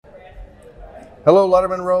Hello,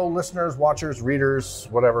 Letterman Row listeners, watchers, readers,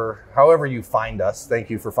 whatever, however you find us. Thank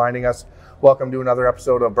you for finding us. Welcome to another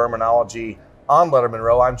episode of Birminology on Letterman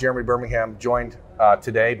Row. I'm Jeremy Birmingham, joined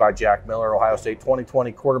today by Jack Miller, Ohio State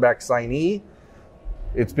 2020 quarterback signee.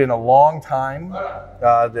 It's been a long time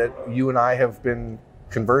that you and I have been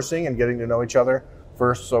conversing and getting to know each other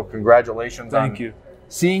first, so congratulations Thank you.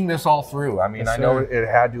 Seeing this all through. I mean, yes, I know it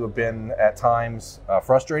had to have been at times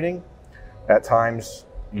frustrating, at times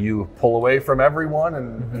you pull away from everyone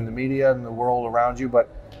and the media and the world around you. But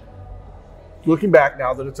looking back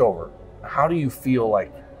now that it's over, how do you feel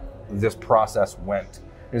like this process went?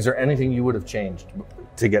 Is there anything you would have changed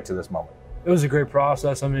to get to this moment? It was a great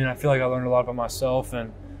process. I mean, I feel like I learned a lot about myself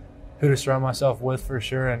and who to surround myself with for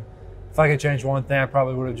sure. And if I could change one thing, I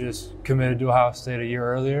probably would have just committed to Ohio State a year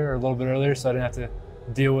earlier or a little bit earlier, so I didn't have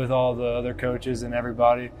to deal with all the other coaches and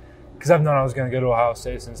everybody. Because I've known I was going to go to Ohio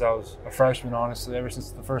State since I was a freshman, honestly, ever since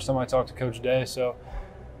the first time I talked to Coach Day. So,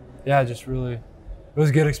 yeah, just really, it was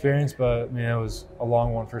a good experience, but, I mean, it was a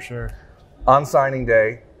long one for sure. On signing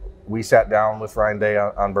day, we sat down with Ryan Day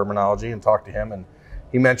on Birminology and talked to him, and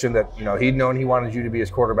he mentioned that, you know, he'd known he wanted you to be his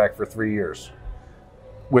quarterback for 3 years.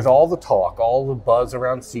 With all the talk, all the buzz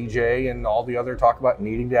around CJ and all the other talk about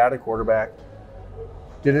needing to add a quarterback,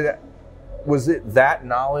 was it that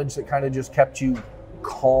knowledge that kind of just kept you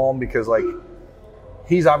calm? Because, like,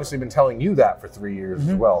 he's obviously been telling you that for 3 years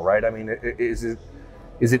as well, right? I mean, is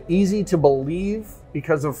it easy to believe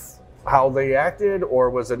because of how they acted, or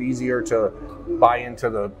was it easier to buy into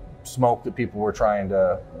the smoke that people were trying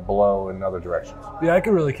to blow in other directions? Yeah, I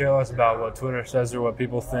could really care less about what Twitter says or what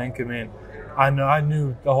people think. I mean, I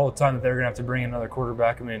knew the whole time that they were going to have to bring in another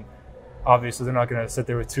quarterback. I mean, obviously they're not going to sit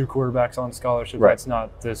there with two quarterbacks on scholarship. Right. That's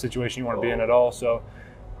not the situation you want to be in at all. So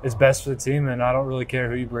it's best for the team, and I don't really care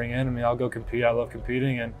who you bring in. I mean, I'll go compete. I love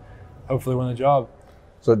competing and hopefully win the job.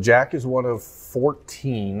 So Jack is one of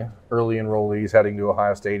 14 early enrollees heading to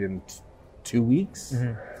Ohio State in 2 weeks.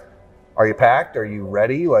 Are you packed? Are you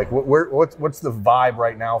ready? Like, what's the vibe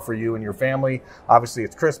right now for you and your family? Obviously,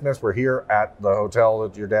 it's Christmas. We're here at the hotel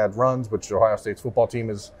that your dad runs, which Ohio State's football team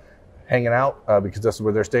is hanging out because this is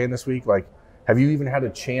where they're staying this week. Like, have you even had a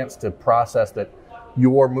chance to process that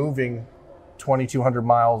you're moving 2,200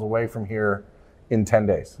 miles away from here in 10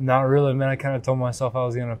 days? Not really, man. I kind of told myself I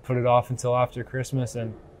was going to put it off until after Christmas,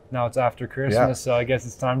 and now it's after Christmas, so I guess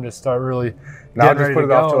it's time to start really now just put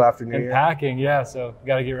it off till after New Year. And packing, yeah, so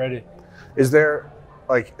got to get ready. Is there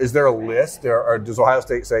a list, or does Ohio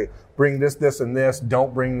State say, bring this, this, and this,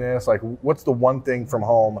 don't bring this? Like, what's the one thing from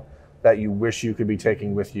home that you wish you could be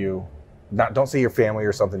taking with you? Don't say your family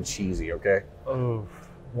or something cheesy, okay? Oh,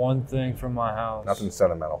 one thing from my house. Nothing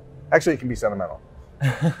sentimental. Actually, it can be sentimental.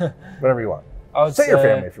 Whatever you want. Say your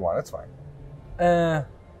family if you want. That's fine.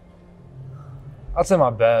 I'd say my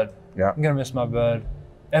bed. Yeah. I'm going to miss my bed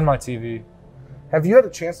and my TV. Have you had a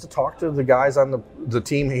chance to talk to the guys on the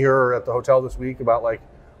team here at the hotel this week about, like,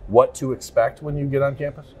 what to expect when you get on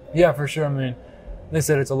campus? Yeah, for sure. I mean, they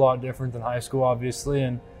said it's a lot different than high school, obviously,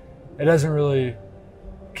 and it doesn't really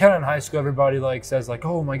 – kind of in high school, everybody, like, says, like,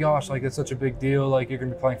 oh, my gosh, like, it's such a big deal. Like, you're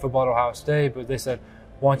going to be playing football at Ohio State. But they said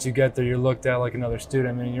once you get there, you're looked at like another student.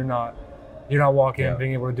 I mean, you're not walking in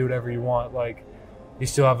being able to do whatever you want. Like, you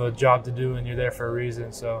still have a job to do, and you're there for a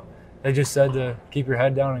reason. So they just said to keep your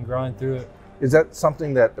head down and grind through it. Is that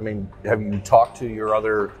something that, I mean, have you talked to your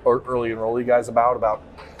other early enrollee guys about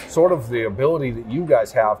sort of the ability that you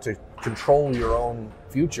guys have to control your own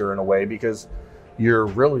future in a way? Because you're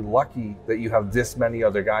really lucky that you have this many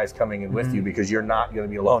other guys coming in with you, because you're not going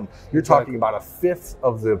to be alone. You're talking about a fifth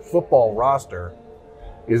of the football roster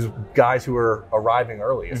is guys who are arriving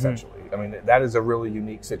early, essentially. I mean, that is a really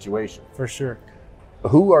unique situation. For sure.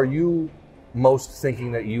 Who are you most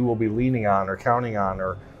thinking that you will be leaning on or counting on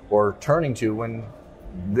or turning to when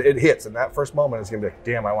it hits? And that first moment is going to be like,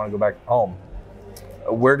 damn, I want to go back home.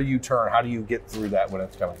 Where do you turn? How do you get through that when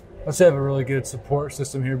it's coming? Let's say I have a really good support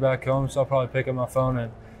system here back home, so I'll probably pick up my phone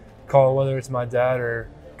and call, whether it's my dad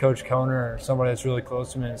or Coach Koner or somebody that's really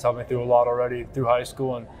close to me and has helped me through a lot already through high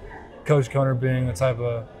school. And Coach Koner being the type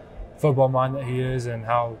of football mind that he is and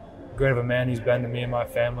how great of a man he's been to me and my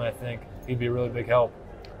family, I think he'd be a really big help.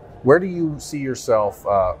 Where do you see yourself,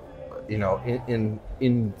 in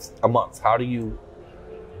a month? What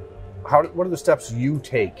are the steps you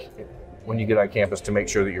take when you get on campus to make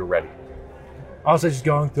sure that you're ready? Also, just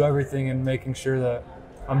going through everything and making sure that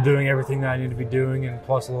I'm doing everything that I need to be doing, and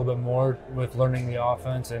plus a little bit more with learning the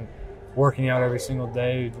offense and working out every single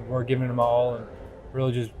day. We're giving it my all and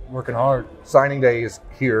really just working hard. Signing day is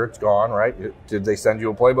here. It's gone, right? Did they send you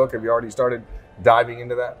a playbook? Have you already started diving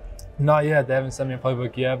into that? Not yet. They haven't sent me a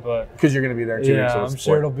playbook yet, but because you're going to be there in 2 weeks. Yeah, I'm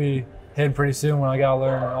sure it'll be hitting pretty soon when I got to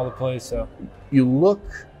learn all the plays. So You look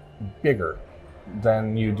bigger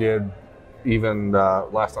than you did even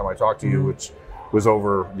last time I talked to you, which was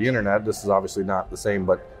over the internet. This is obviously not the same,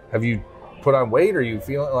 but have you put on weight, or are you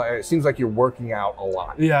feeling like it seems like you're working out a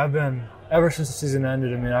lot? Yeah, I've been, ever since the season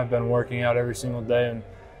ended, I mean, I've been working out every single day and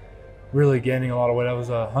really gaining a lot of weight. I was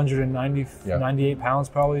 98 pounds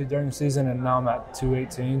probably during the season, and now I'm at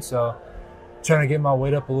 218. So trying to get my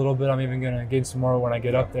weight up a little bit. I'm even going to gain some more when I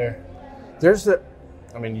get up there. There's the,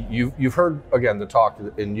 I mean, you've heard, again, the talk,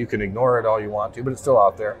 and you can ignore it all you want to, but it's still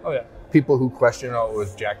out there. Oh, yeah. People who question, oh,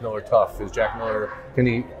 is Jack Miller tough? Is Jack Miller, can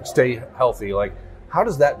he stay healthy? Like, how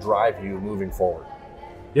does that drive you moving forward?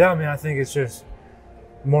 Yeah, I mean, I think it's just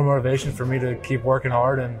more motivation for me to keep working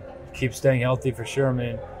hard and keep staying healthy for sure. I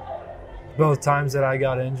mean, both times that I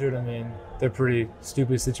got injured, I mean, they're pretty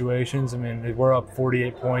stupid situations. I mean, we're up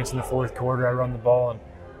 48 points in the fourth quarter. I run the ball and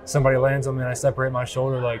somebody lands on me and I separate my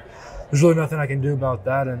shoulder. Like, there's really nothing I can do about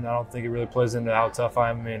that, and I don't think it really plays into how tough I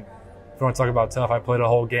am. I mean, if you want to talk about tough, I played a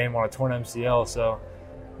whole game on a torn MCL, so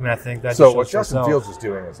I mean, I think that. So what Justin Fields is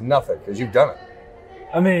doing is nothing because you've done it.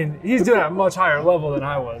 I mean, he's doing it at a much higher level than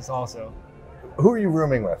I was, also. Who are you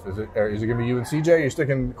rooming with? Is it going to be you and CJ? Are you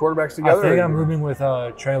sticking quarterbacks together? I think I'm rooming with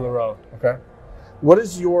Trey LaRoe. Okay. What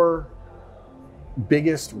is your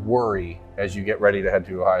biggest worry as you get ready to head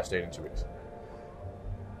to Ohio State in 2 weeks?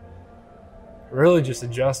 Really just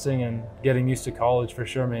adjusting and getting used to college for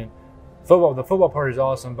sure. I mean, the football part is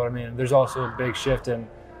awesome, but I mean, there's also a big shift in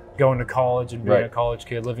going to college and being a college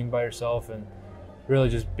kid, living by yourself, and really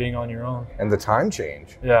just being on your own. And the time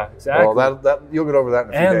change. Yeah, exactly. Well, that you'll get over that in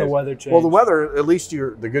a few days. And the weather change. Well, the weather, at least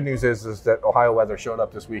the good news is that Ohio weather showed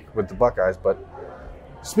up this week with the Buckeyes. But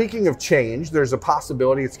speaking of change, there's a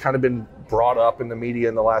possibility, it's kind of been brought up in the media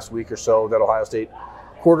in the last week or so, that Ohio State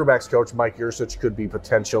quarterbacks coach Mike Yurcich could be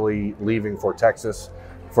potentially leaving for Texas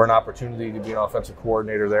for an opportunity to be an offensive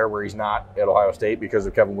coordinator there, where he's not at Ohio State because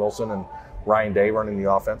of Kevin Wilson and Ryan Day running the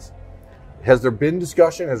offense. Has there been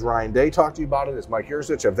discussion? Has Ryan Day talked to you about it? Has Mike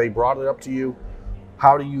Yurcich? Have they brought it up to you?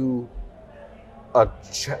 How do you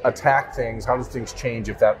attack things? How does things change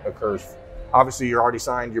if that occurs? Obviously, you're already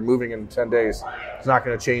signed. You're moving in 10 days. It's not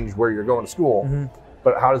going to change where you're going to school. Mm-hmm.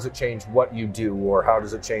 But how does it change what you do, or how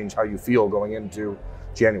does it change how you feel going into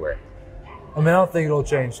January? I mean, I don't think it'll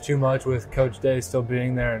change too much with Coach Day still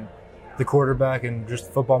being there and the quarterback and just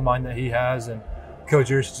the football mind that he has. And Coach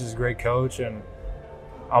Yurcich is a great coach, and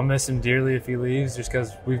I'll miss him dearly if he leaves, just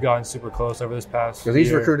because we've gotten super close over this past year. Because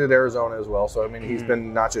he's recruited Arizona as well. So, I mean, he's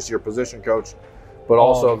been not just your position coach, but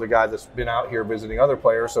also the guy that's been out here visiting other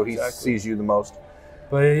players, so he sees you the most.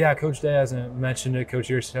 But, yeah, Coach Day hasn't mentioned it. Coach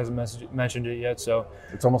Yurcich hasn't mentioned it yet. So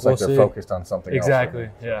it's almost like they're focused on something else. Exactly,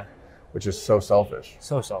 yeah. Which is so selfish.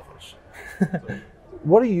 So selfish.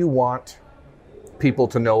 What do you want people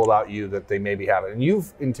to know about you that they maybe haven't? And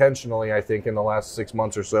you've intentionally, I think, in the last 6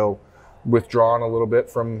 months or so, withdrawn a little bit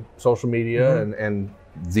from social media and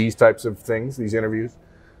these types of things, these interviews.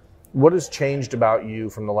 What has changed about you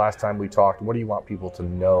from the last time we talked? What do you want people to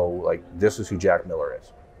know, like, this is who Jack Miller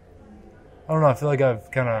is? I don't know. I feel like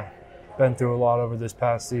I've kind of been through a lot over this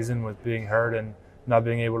past season with being hurt and not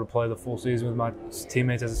being able to play the full season with my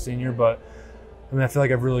teammates as a senior. But, I mean, I feel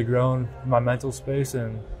like I've really grown in my mental space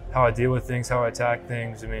and how I deal with things, how I attack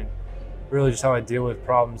things. I mean, really just how I deal with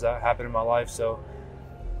problems that happen in my life. So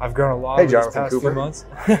I've grown a lot over these past few months.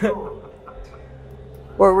 Well,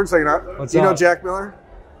 we're just saying, you know Jack Miller?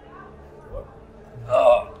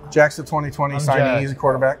 Jack's the 2020 signee. He's a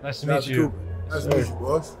quarterback. Nice to meet you. Nice to meet you,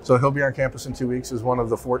 boys. So he'll be on campus in 2 weeks as one of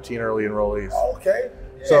the 14 early enrollees. Okay.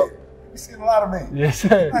 Yeah. So you've seen a lot of me. Yes,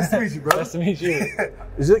 sir. Nice to meet you, brother. Nice to meet you.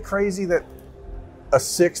 Is it crazy that a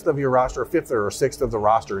sixth of your roster, a fifth or a sixth of the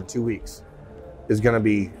roster in 2 weeks is going to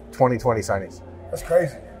be 2020 signees? That's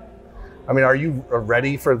crazy. I mean, are you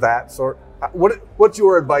ready for that sort? What's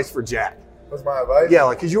your advice for Jack? What's my advice? Yeah,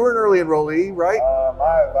 like, because you were an early enrollee, right?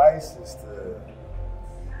 My advice is to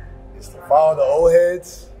follow the old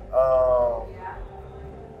heads.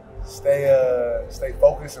 Stay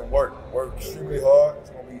focused and work extremely hard.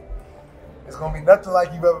 It's gonna be nothing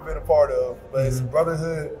like you've ever been a part of, but it's a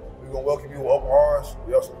brotherhood. We're gonna welcome you with open arms.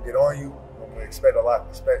 We also gonna get on you. We're gonna expect a lot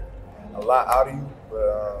out of you.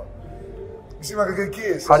 But you seem like a good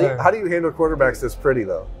kid. So how do you handle quarterbacks that's pretty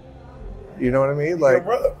though? You know what I mean? Like,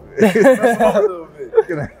 brother. Mess him up a little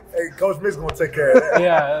bit. Hey, Coach Mick's gonna take care of that.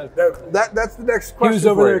 Yeah, that's the next question. He was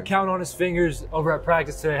over there counting on his fingers over at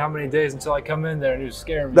practice today how many days until I come in there, and he was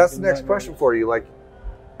scaring me. That's the next question for you. Like,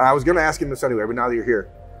 I was gonna ask him this anyway, but now that you're here,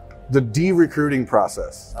 the de-recruiting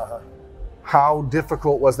process. How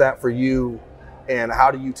difficult was that for you, and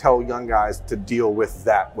how do you tell young guys to deal with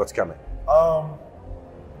that? What's coming?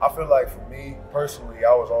 I feel like for me personally,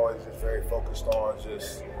 I was always just very focused on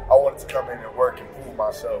I wanted to come in and work and prove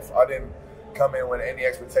myself. I didn't come in with any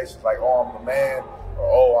expectations like, oh, I'm the man, or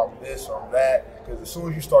oh, I'm this or I'm that. Because as soon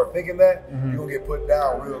as you start thinking that, you're going to get put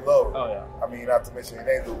down real low. Oh, yeah. I mean, not to mention your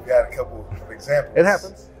names, but we got a couple of examples. It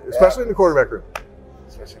happens, especially in the quarterback room.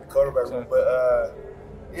 Especially in the quarterback room. But,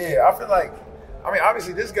 yeah, I feel like, I mean,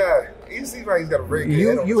 obviously this guy, he seems like he's got a very good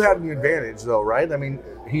head on You his had shoulder, an man. advantage, though, right? I mean,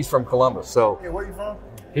 he's from Columbus, so. Yeah, where you from?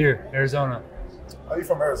 Here, Arizona. Oh, you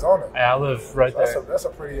from Arizona? Yeah, I live right there. That's a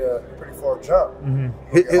pretty far jump.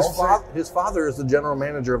 His father is the general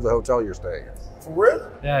manager of the hotel you're staying in. For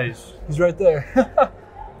real? Yeah, he's right there.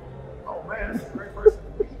 Oh man, that's a great person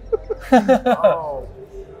to meet. Oh,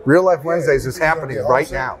 Real Life Wednesdays is happening right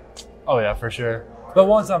now. Oh yeah, for sure. But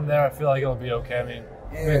once I'm there, I feel like it'll be okay. I mean,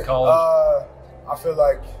 I'm in college. I feel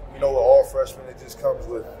like, with all freshmen, it just comes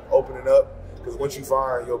with opening up. Because once you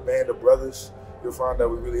find your band of brothers, you'll find that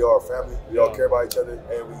we really are a family. We all care about each other,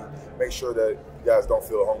 and we make sure that you guys don't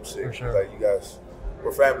feel homesick. For sure. Like, you guys,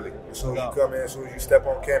 we're family. As soon as you come in, as soon as you step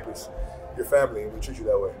on campus, you're family, and we treat you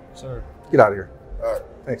that way. Sir. Get out of here. All right.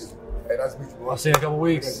 Thanks. Hey, nice to meet you, boy. I'll see you in a couple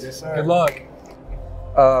weeks. Yes, sir. Good luck.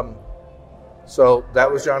 So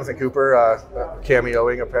that was Jonathan Cooper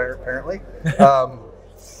cameoing apparently.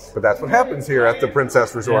 But that's what happens here at the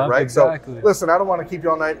Princess Resort, Yeah, right? exactly. So listen, I don't want to keep you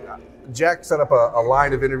all night. Jack set up a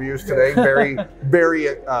line of interviews today, very,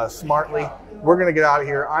 very smartly. We're going to get out of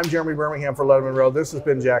here. I'm Jeremy Birmingham for Letterman Road. This has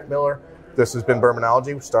been Jack Miller. This has been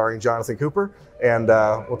Birminology, starring Jonathan Cooper. And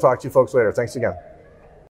we'll talk to you folks later. Thanks again.